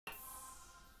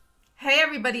Hey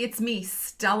everybody, it's me,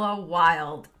 Stella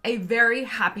Wilde. A very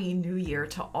happy new year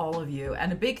to all of you,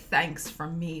 and a big thanks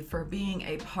from me for being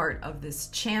a part of this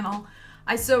channel.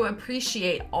 I so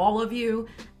appreciate all of you,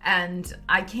 and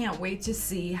I can't wait to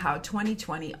see how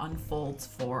 2020 unfolds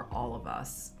for all of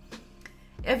us.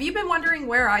 If you've been wondering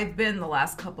where I've been the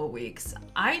last couple weeks,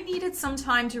 I needed some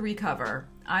time to recover.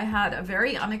 I had a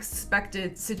very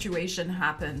unexpected situation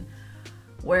happen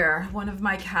where one of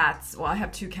my cats, well, I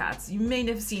have two cats. You may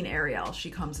have seen Ariel.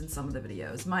 She comes in some of the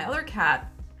videos. My other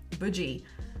cat, Budgie,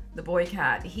 the boy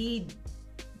cat, I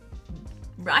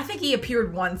think he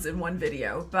appeared once in one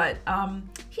video, but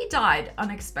he died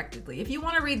unexpectedly. If you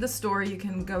want to read the story, you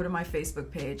can go to my Facebook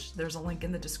page. There's a link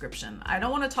in the description. I don't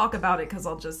want to talk about it because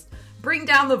I'll just bring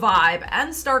down the vibe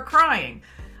and start crying.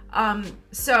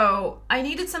 So I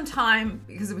needed some time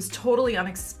because it was totally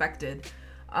unexpected.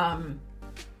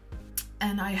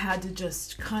 And I had to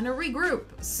just kind of regroup.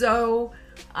 So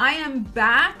I am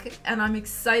back and I'm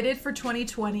excited for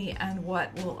 2020 and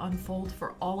what will unfold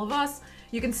for all of us.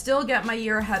 You can still get my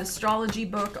Year Ahead Astrology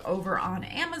book over on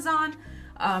Amazon.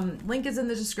 Link is in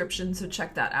the description, so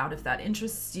check that out if that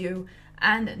interests you.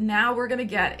 And now we're gonna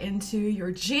get into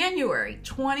your January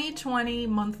 2020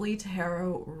 monthly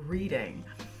tarot reading.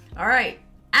 All right,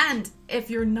 and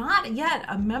if you're not yet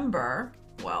a member,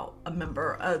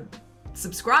 a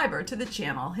subscriber to the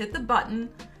channel, hit the button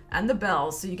and the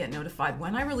bell so you get notified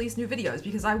when I release new videos,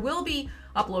 because I will be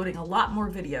uploading a lot more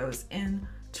videos in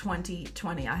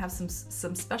 2020. I have some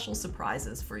special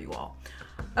surprises for you all.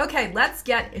 Okay, let's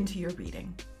get into your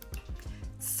reading.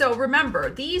 So remember,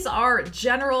 these are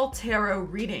general tarot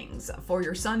readings for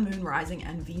your sun, moon, rising,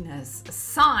 and Venus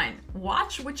sign.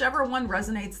 Watch whichever one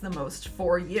resonates the most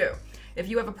for you. If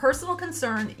you have a personal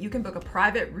concern, you can book a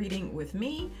private reading with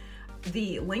me.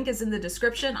 The link is in the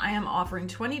description. I am offering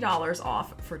 $20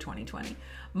 off for 2020.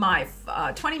 My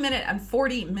 20-minute and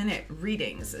 40-minute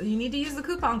readings. You need to use the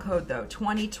coupon code though,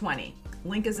 2020.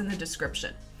 Link is in the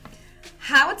description.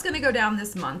 How it's going to go down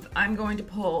this month, I'm going to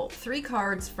pull 3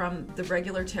 cards from the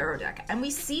regular tarot deck and we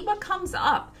see what comes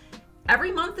up.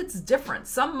 Every month it's different.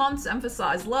 Some months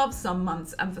emphasize love, some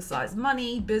months emphasize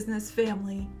money, business,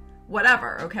 family,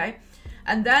 whatever, okay?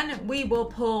 And then we will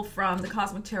pull from the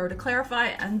Cosmic Tarot to clarify,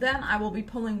 and then I will be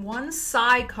pulling one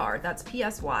side card, that's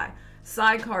PSY,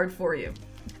 side card for you.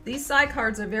 These side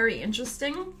cards are very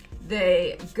interesting.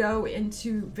 They go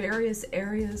into various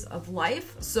areas of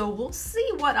life, so we'll see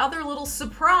what other little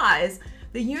surprise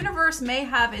the universe may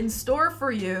have in store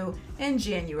for you in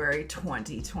January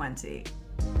 2020.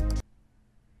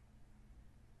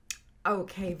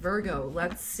 Okay, Virgo,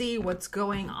 let's see what's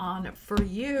going on for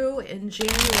you in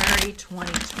January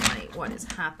 2020. What is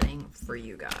happening for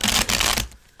you guys?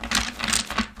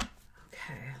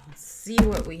 Okay, let's see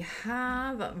what we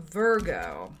have.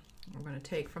 Virgo. We're going to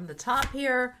take from the top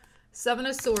here. 7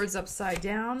 of Swords upside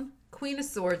down. Queen of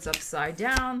Swords upside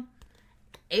down.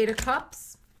 8 of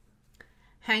Cups.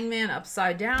 Hangman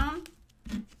upside down.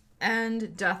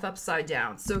 And Death upside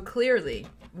down. So clearly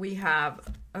we have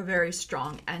a very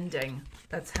strong ending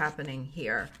that's happening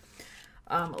here.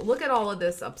 Look at all of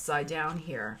this upside down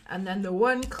here. And then the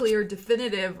one clear,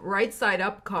 definitive right side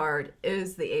up card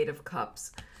is the 8 of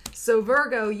Cups. So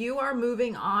Virgo, you are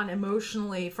moving on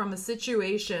emotionally from a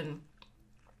situation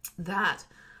that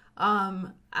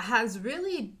has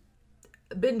really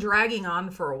been dragging on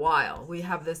for a while. We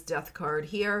have this Death card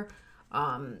here,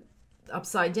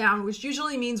 upside down, which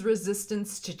usually means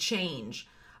resistance to change.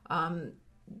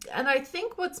 And I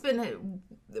think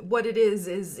what it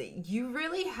is you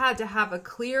really had to have a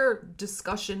clear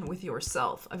discussion with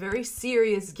yourself, a very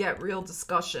serious, get real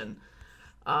discussion.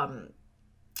 And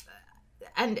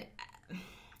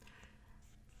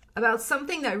about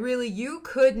something that really you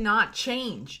could not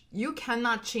change. You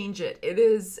cannot change it. It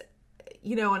is,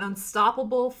 an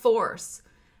unstoppable force.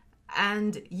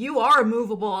 And you are a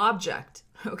movable object,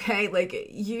 okay? Like,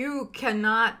 you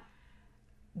cannot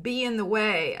be in the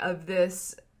way of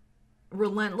this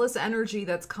relentless energy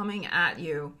that's coming at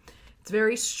you. It's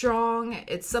very strong.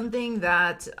 It's something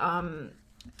that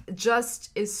just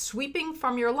is sweeping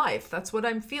from your life. That's what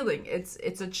I'm feeling.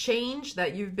 It's a change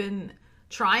that you've been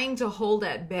trying to hold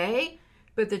at bay,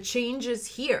 but the change is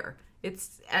here.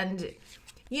 This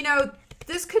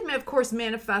could, of course,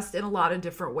 manifest in a lot of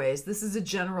different ways. This is a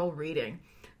general reading.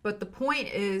 But the point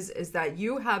is that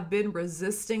you have been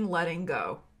resisting letting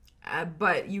go.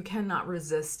 But you cannot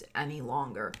resist any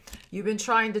longer. You've been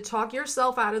trying to talk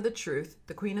yourself out of the truth,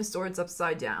 the Queen of Swords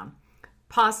upside down,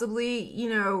 possibly,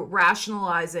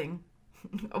 rationalizing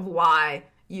of why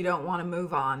you don't want to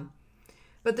move on.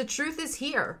 But the truth is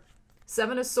here.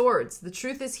 Seven of Swords. The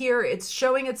truth is here. It's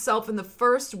showing itself in the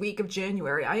first week of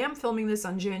January. I am filming this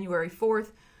on January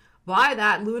 4th. By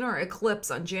that lunar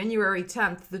eclipse on January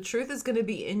 10th, the truth is going to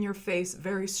be in your face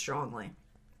very strongly.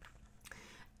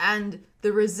 And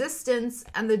the resistance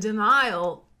and the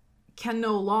denial can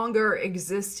no longer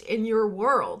exist in your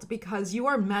world because you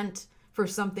are meant for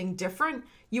something different.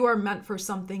 You are meant for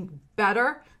something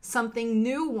better. Something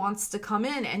new wants to come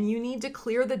in, and you need to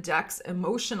clear the decks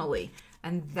emotionally.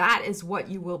 And that is what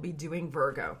you will be doing,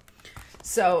 Virgo.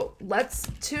 So let's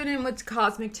tune in with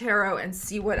Cosmic Tarot and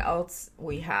see what else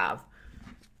we have.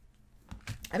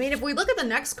 I mean, if we look at the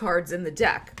next cards in the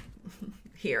deck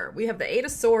here, we have the Eight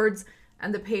of Swords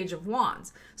and the Page of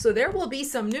Wands. So there will be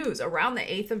some news around the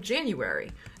 8th of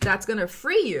January that's going to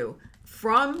free you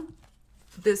from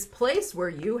this place where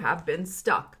you have been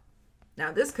stuck.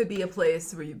 Now, this could be a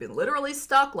place where you've been literally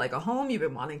stuck, like a home you've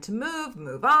been wanting to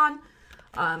move on.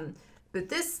 But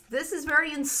this is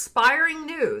very inspiring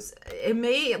news. It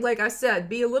may, like I said,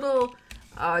 be a little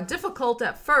difficult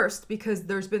at first because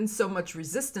there's been so much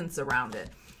resistance around it.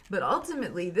 But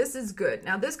ultimately, this is good.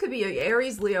 Now, this could be a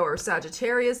Aries, Leo, or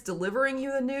Sagittarius delivering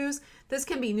you the news. This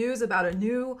can be news about a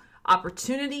new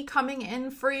opportunity coming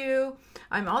in for you.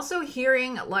 I'm also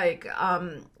hearing like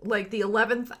the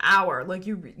 11th hour. Like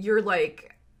you're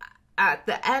like at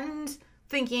the end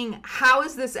thinking, how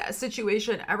is this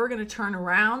situation ever going to turn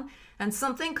around? And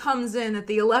something comes in at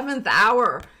the 11th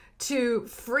hour to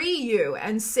free you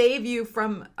and save you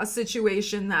from a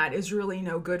situation that is really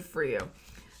no good for you.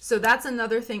 So that's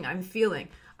another thing I'm feeling.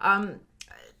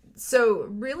 So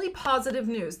really positive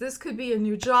news. This could be a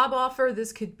new job offer.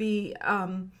 This could be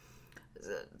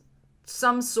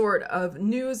some sort of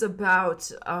news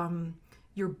about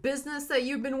your business that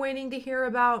you've been waiting to hear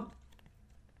about.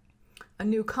 A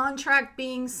new contract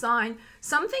being signed.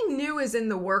 Something new is in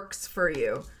the works for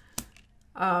you.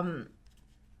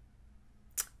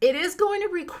 It is going to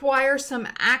require some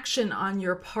action on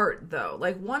your part, though.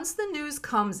 Like, once the news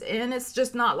comes in, it's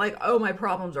just not like, oh, my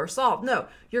problems are solved. No,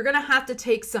 you're going to have to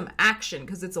take some action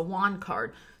because it's a wand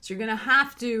card. So you're going to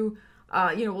have to,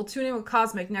 we'll tune in with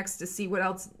Cosmic next to see what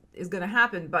else is going to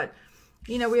happen. But,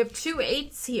 we have 2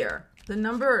 8s here. The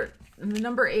number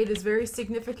 8 is very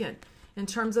significant in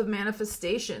terms of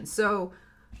manifestation. So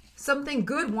something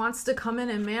good wants to come in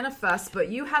and manifest, but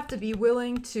you have to be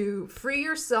willing to free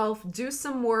yourself, do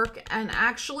some work, and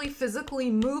actually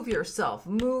physically move yourself.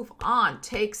 Move on,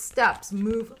 take steps,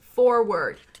 move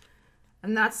forward.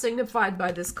 And that's signified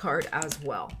by this card as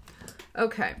well.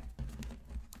 Okay,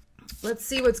 let's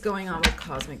see what's going on with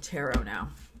Cosmic Tarot now.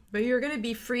 But you're going to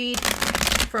be freed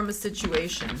from a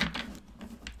situation,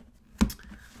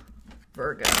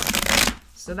 Virgo.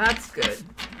 So that's good.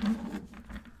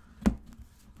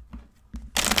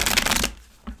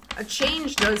 A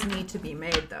change does need to be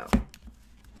made, though,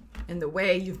 in the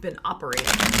way you've been operating.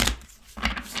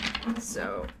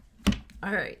 So,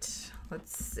 all right,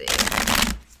 let's see.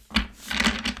 All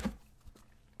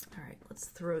right, let's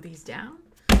throw these down.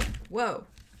 Whoa.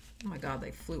 Oh my God,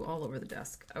 they flew all over the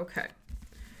desk. Okay.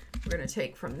 We're going to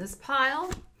take from this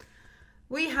pile.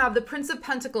 We have the Prince of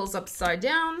Pentacles upside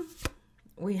down.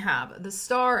 We have the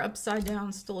Star upside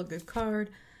down, still a good card.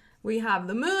 We have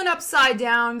the Moon upside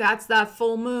down. That's that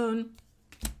full moon.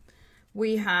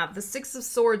 We have the Six of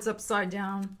Swords upside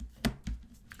down.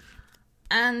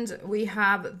 And we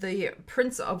have the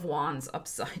Prince of Wands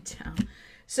upside down.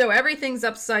 So everything's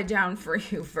upside down for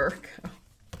you, Virgo.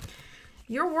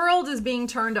 Your world is being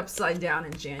turned upside down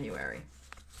in January.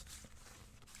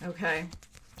 Okay?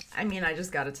 I mean, I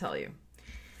just got to tell you.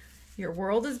 Your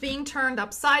world is being turned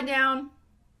upside down.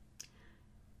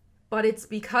 But it's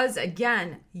because,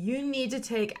 again, you need to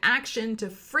take action to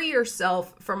free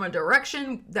yourself from a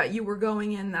direction that you were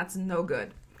going in that's no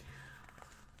good.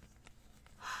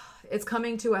 It's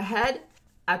coming to a head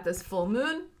at this full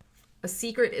moon. A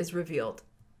secret is revealed.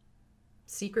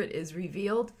 Secret is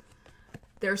revealed.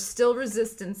 There's still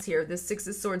resistance here. This Six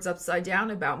of Swords upside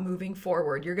down about moving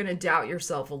forward. You're going to doubt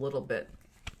yourself a little bit.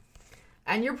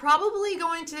 And you're probably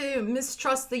going to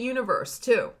mistrust the universe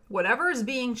too. Whatever is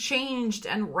being changed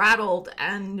and rattled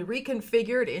and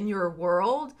reconfigured in your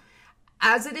world,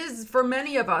 as it is for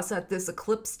many of us at this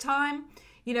eclipse time,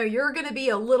 you're going to be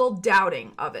a little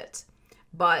doubting of it.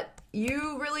 But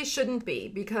you really shouldn't be,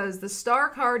 because the Star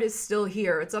card is still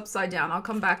here. It's upside down. I'll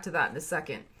come back to that in a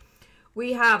second.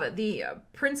 We have the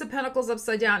Prince of Pentacles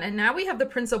upside down, and now we have the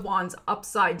Prince of Wands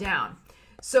upside down.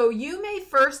 So you may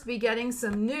first be getting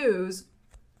some news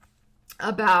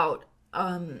about,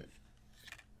 well,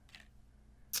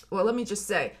 let me just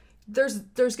say, there's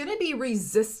going to be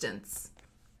resistance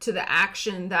to the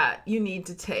action that you need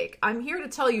to take. I'm here to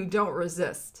tell you, don't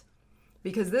resist.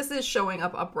 because this is showing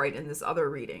up upright in this other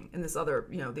reading, in this other,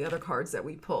 the other cards that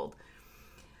we pulled.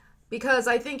 Because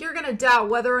I think you're going to doubt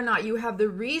whether or not you have the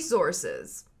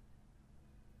resources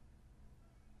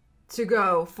to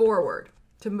go forward,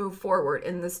 to move forward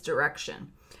in this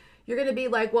direction. You're going to be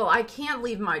like, well, I can't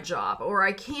leave my job, or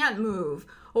I can't move,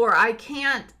 or I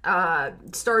can't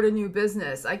start a new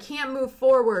business. I can't move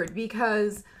forward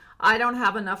because I don't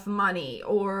have enough money,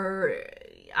 or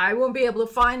I won't be able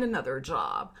to find another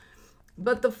job.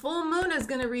 But the full moon is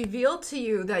going to reveal to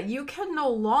you that you can no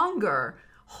longer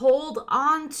hold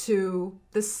on to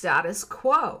the status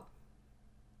quo.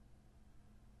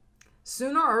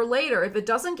 Sooner or later, if it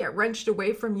doesn't get wrenched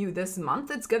away from you this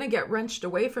month, it's going to get wrenched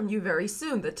away from you very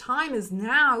soon. The time is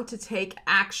now to take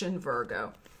action,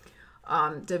 Virgo.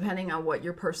 Depending on what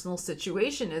your personal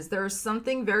situation is, there's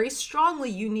something very strongly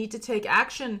you need to take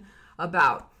action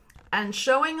about. And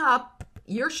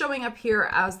you're showing up here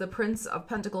as the Prince of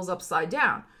Pentacles upside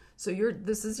down. So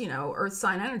this is, earth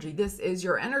sign energy. This is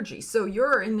your energy. So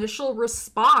your initial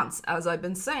response, as I've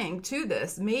been saying, to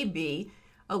this may be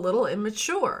a little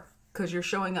immature because you're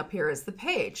showing up here as the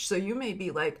Page. So you may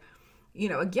be like,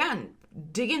 again,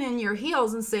 digging in your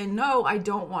heels and saying, no, I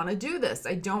don't want to do this.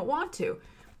 I don't want to.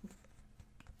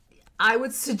 I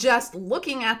would suggest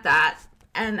looking at that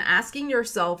and asking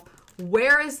yourself,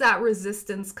 where is that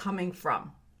resistance coming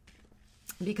from?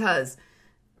 Because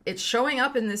it's showing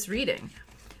up in this reading.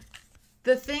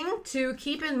 The thing to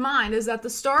keep in mind is that the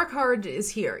Star card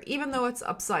is here, even though it's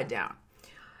upside down.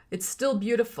 It's still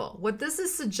beautiful. What this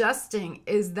is suggesting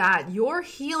is that your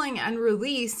healing and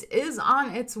release is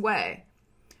on its way.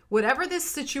 Whatever this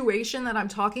situation that I'm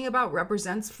talking about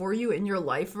represents for you in your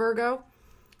life, Virgo,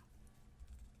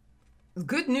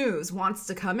 good news wants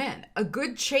to come in. A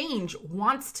good change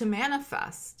wants to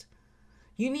manifest.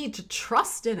 You need to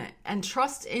trust in it, and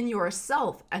trust in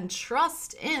yourself, and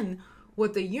trust in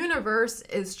what the universe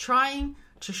is trying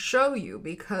to show you,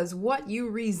 because what you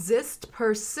resist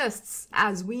persists,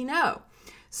 as we know.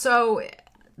 So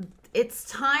it's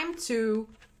time to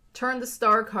turn the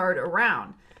Star card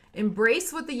around.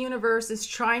 Embrace what the universe is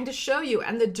trying to show you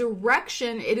and the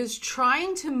direction it is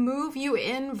trying to move you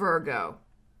in, Virgo.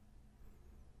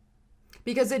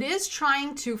 Because it is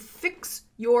trying to fix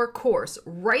your course,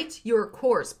 right your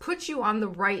course, put you on the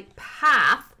right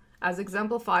path, as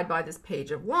exemplified by this Page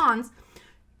of Wands.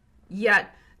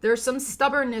 Yet there's some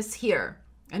stubbornness here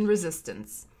and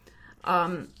resistance.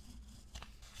 And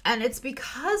it's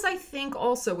because I think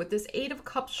also with this Eight of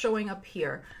Cups showing up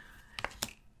here,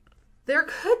 there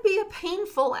could be a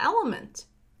painful element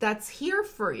that's here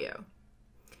for you.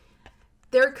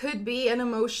 There could be an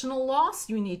emotional loss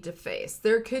you need to face.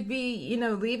 There could be,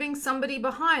 leaving somebody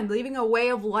behind, leaving a way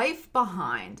of life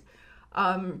behind.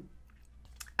 And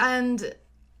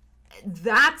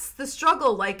that's the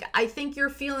struggle. Like, I think you're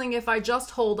feeling, if I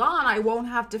just hold on, I won't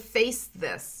have to face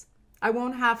this. I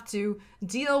won't have to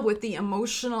deal with the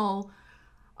emotional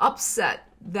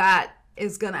upset that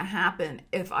is going to happen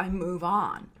if I move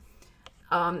on.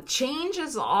 Change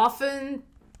is often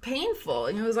painful.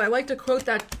 As I like to quote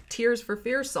that Tears for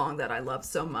Fears song that I love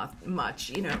so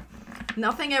much,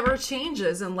 nothing ever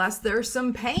changes unless there's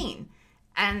some pain.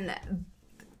 And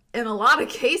in a lot of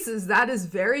cases, that is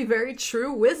very, very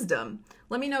true wisdom.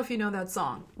 Let me know if you know that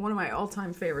song. One of my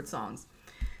all-time favorite songs.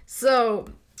 So,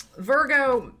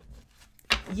 Virgo,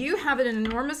 you have an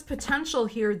enormous potential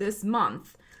here this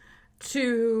month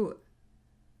to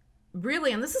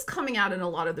really, and this is coming out in a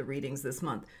lot of the readings this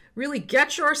month, really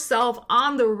get yourself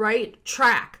on the right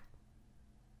track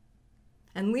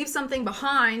and leave something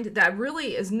behind that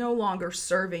really is no longer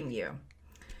serving you.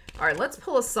 All right, let's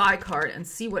pull a side card and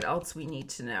see what else we need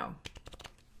to know.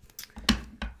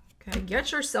 Okay,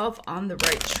 get yourself on the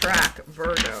right track,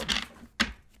 Virgo.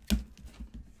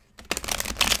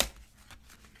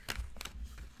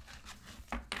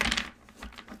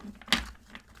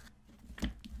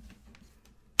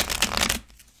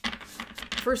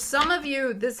 For some of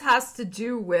you, this has to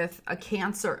do with a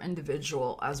Cancer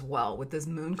individual as well, with this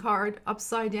Moon card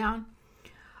upside down.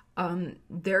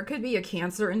 There could be a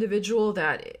Cancer individual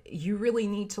that you really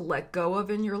need to let go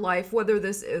of in your life, whether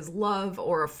this is love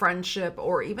or a friendship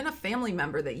or even a family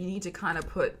member that you need to kind of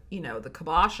put, the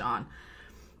kibosh on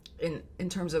in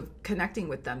terms of connecting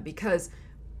with them, because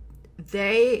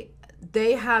they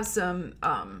have some,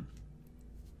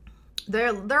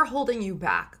 they're holding you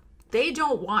back. They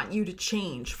don't want you to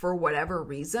change for whatever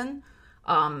reason.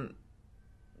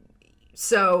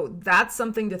 So that's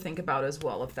something to think about as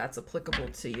well, if that's applicable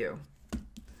to you.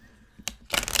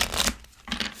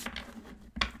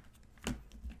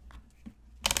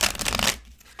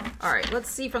 All right, let's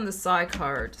see from the side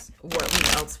cards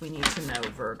what else we need to know,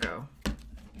 Virgo.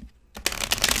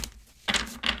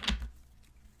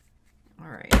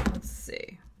 Let's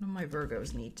see. What do my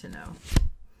Virgos need to know?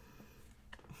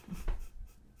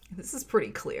 This is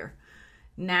pretty clear.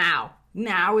 Now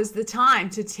is the time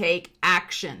to take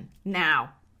action.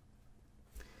 Now.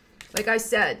 Like I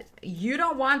said, you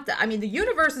don't want that. I mean, the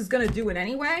universe is going to do it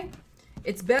anyway.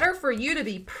 It's better for you to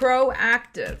be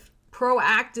proactive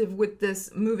with this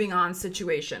moving on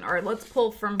situation. All right, let's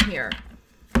pull from here.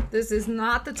 This is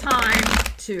not the time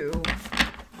to,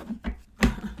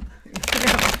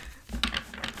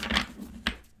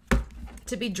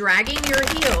 to be dragging your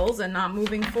heels and not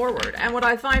moving forward. And what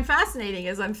I find fascinating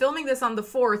is I'm filming this on the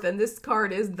 4th, and this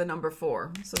card is the number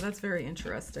 4. So that's very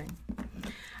interesting.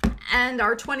 And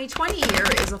our 2020 year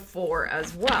is a 4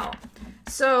 as well.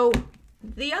 So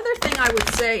the other thing I would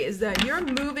say is that you're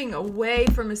moving away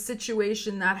from a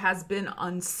situation that has been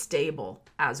unstable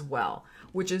as well,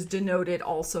 which is denoted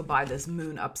also by this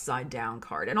moon upside down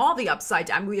card. And all the upside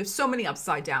down, we have so many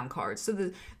upside down cards.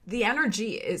 So the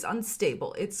energy is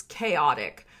unstable. It's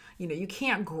chaotic. You know, you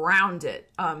can't ground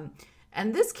it.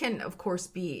 And this can, of course,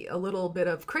 be a little bit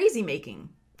of crazy making,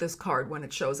 this card, when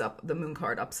it shows up, the moon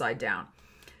card upside down.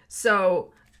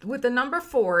 So with the number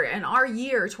 4 and our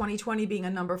year 2020 being a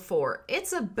number 4,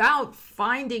 it's about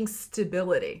finding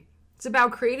stability. It's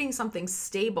about creating something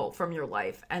stable from your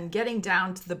life and getting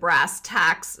down to the brass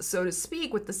tacks, so to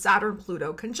speak, with the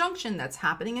Saturn-Pluto conjunction that's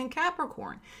happening in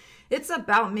Capricorn. It's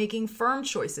about making firm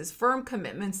choices, firm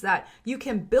commitments that you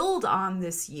can build on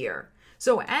this year.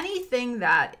 So anything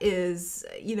that is,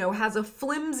 you know, has a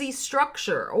flimsy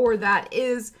structure or that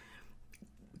is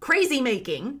crazy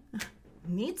making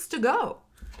needs to go.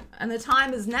 And the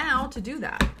time is now to do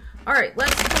that. All right,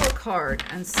 let's pull a card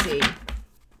and see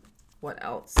what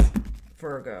else,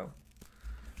 Virgo,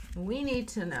 we need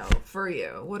to know for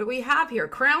you. What do we have here?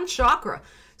 Crown chakra.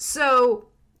 So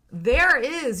there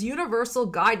is universal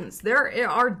guidance. There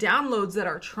are downloads that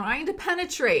are trying to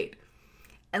penetrate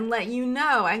and let you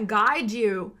know and guide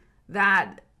you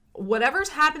that whatever's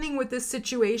happening with this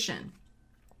situation,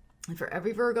 and for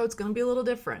every Virgo, it's going to be a little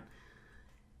different.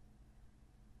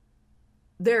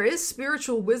 There is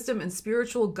spiritual wisdom and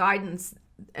spiritual guidance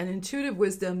and intuitive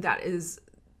wisdom that is,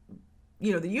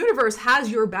 you know, the universe has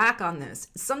your back on this.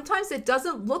 Sometimes it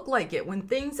doesn't look like it when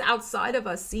things outside of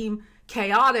us seem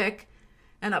chaotic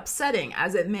and upsetting,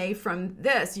 as it may from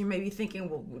this. You may be thinking,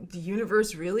 well, the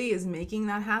universe really is making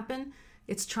that happen?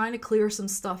 It's trying to clear some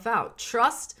stuff out.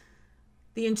 Trust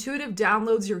the intuitive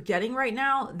downloads you're getting right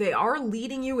now. They are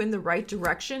leading you in the right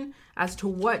direction as to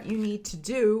what you need to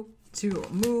do to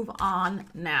move on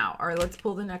now. All right, let's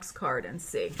pull the next card and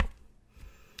see.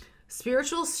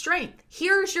 Spiritual strength.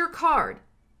 Here's your card.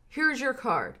 Here's your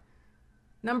card.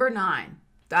 Number 9.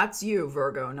 That's you,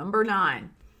 Virgo. Number 9.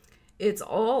 It's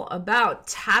all about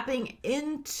tapping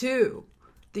into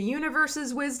the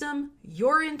universe's wisdom,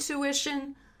 your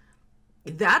intuition.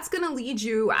 That's going to lead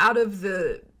you out of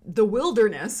the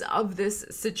wilderness of this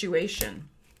situation.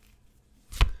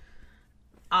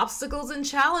 Obstacles and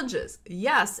challenges.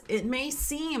 Yes, it may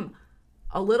seem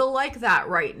a little like that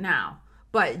right now,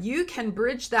 but you can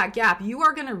bridge that gap. You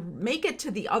are going to make it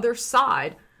to the other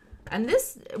side. And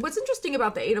this, what's interesting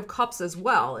about the 8 of Cups as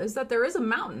well, is that there is a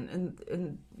mountain,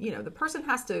 and you know, the person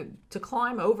has to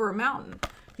climb over a mountain.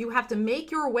 You have to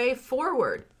make your way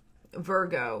forward,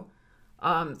 Virgo,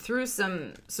 through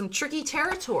some tricky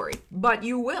territory, but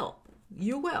you will.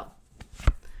 You will.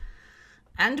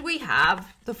 And we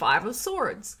have the 5 of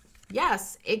Swords.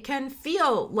 Yes, it can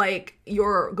feel like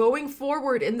you're going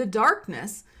forward in the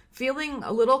darkness, feeling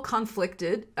a little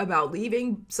conflicted about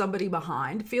leaving somebody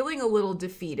behind, feeling a little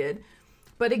defeated.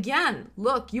 But again,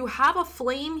 look, you have a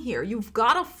flame here. You've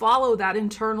got to follow that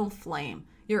internal flame,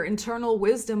 your internal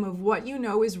wisdom of what you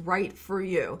know is right for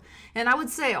you. And I would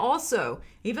say also,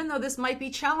 even though this might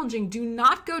be challenging, do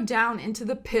not go down into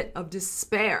the pit of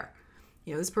despair.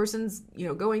 You know, this person's, you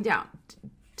know, going down.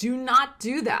 Do not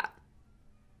do that.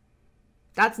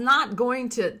 That's not going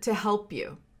to help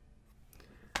you.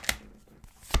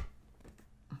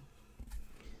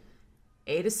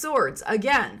 8 of Swords,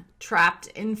 again, trapped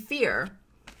in fear.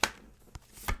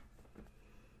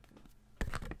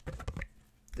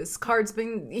 This card's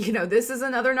been, you know, this is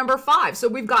another number 5. So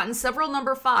we've gotten several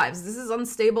number 5s. This is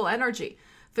unstable energy.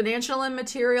 Financial and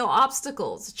material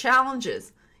obstacles,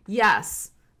 challenges.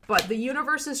 Yes, but the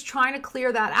universe is trying to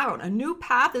clear that out. A new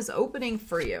path is opening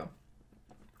for you.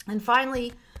 And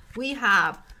finally, we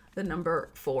have the number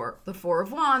 4, the 4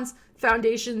 of Wands,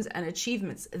 foundations and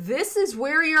achievements. This is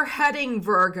where you're heading,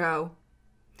 Virgo.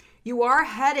 You are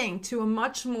heading to a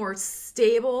much more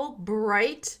stable,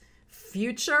 bright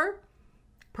future,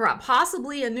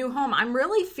 possibly a new home. I'm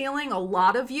really feeling a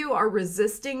lot of you are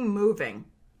resisting moving.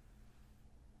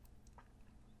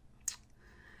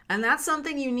 And that's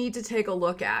something you need to take a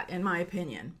look at, in my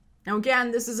opinion. Now,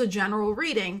 again, this is a general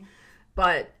reading,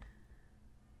 but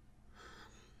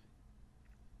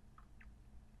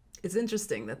it's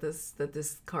interesting that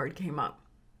this card came up.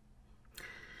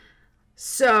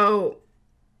 So,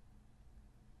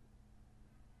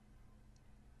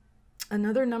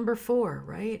 another number 4,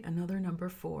 right? Another number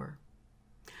 4.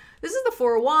 This is the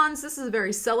Four of Wands. This is a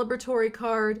very celebratory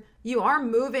card. You are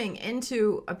moving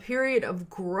into a period of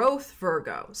growth,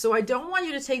 Virgo. So I don't want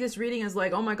you to take this reading as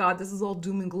like, oh my God, this is all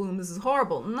doom and gloom. This is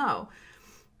horrible. No.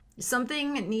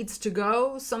 Something needs to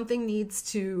go. Something needs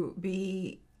to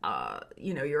be,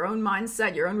 your own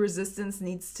mindset, your own resistance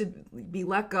needs to be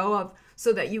let go of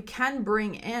so that you can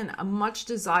bring in a much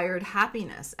desired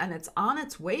happiness. And it's on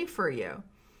its way for you.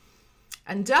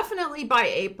 And definitely by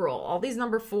April, all these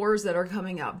number 4s that are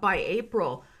coming up, by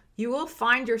April, you will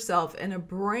find yourself in a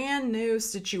brand new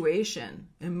situation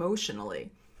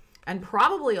emotionally and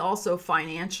probably also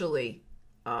financially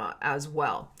as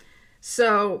well.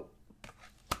 So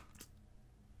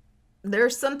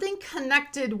there's something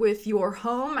connected with your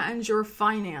home and your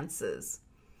finances.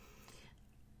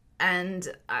 And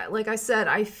like I said,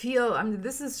 I feel,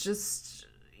 this is just,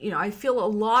 I feel a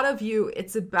lot of you,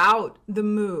 it's about the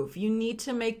move. You need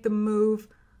to make the move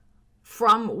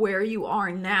from where you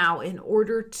are now in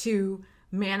order to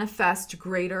manifest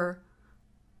greater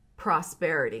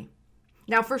prosperity.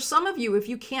 Now, for some of you, if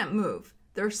you can't move,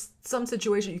 there's some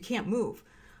situation you can't move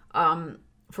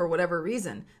for whatever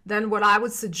reason, then what I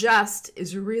would suggest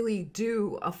is really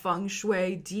do a feng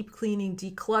shui, deep cleaning,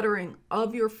 decluttering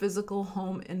of your physical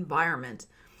home environment.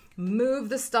 Move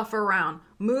the stuff around,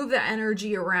 move the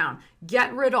energy around,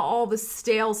 get rid of all the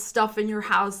stale stuff in your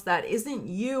house that isn't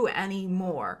you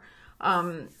anymore.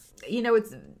 That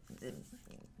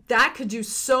could do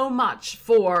so much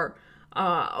for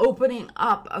opening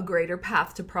up a greater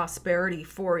path to prosperity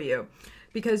for you,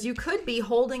 because you could be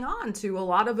holding on to a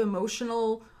lot of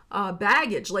emotional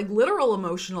baggage, like literal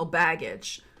emotional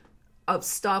baggage of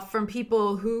stuff from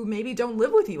people who maybe don't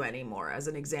live with you anymore, as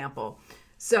an example.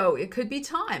 So it could be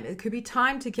time. It could be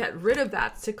time to get rid of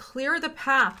that, to clear the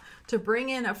path, to bring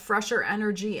in a fresher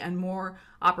energy and more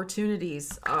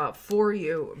opportunities for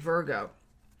you, Virgo.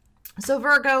 So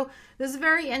Virgo, this is a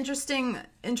very interesting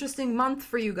month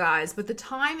for you guys, but the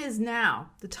time is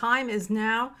now. The time is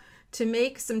now to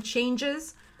make some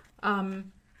changes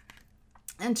and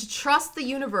to trust the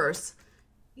universe.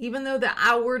 Even though the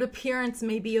outward appearance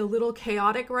may be a little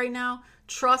chaotic right now,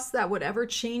 trust that whatever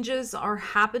changes are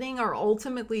happening are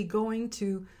ultimately going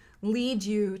to lead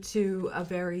you to a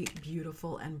very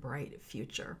beautiful and bright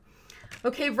future.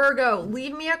 Okay, Virgo,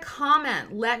 leave me a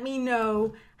comment. Let me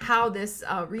know how this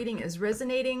reading is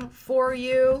resonating for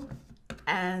you.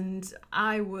 And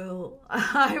I will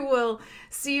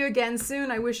see you again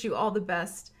soon. I wish you all the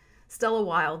best. Stella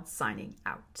Wilde signing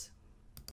out.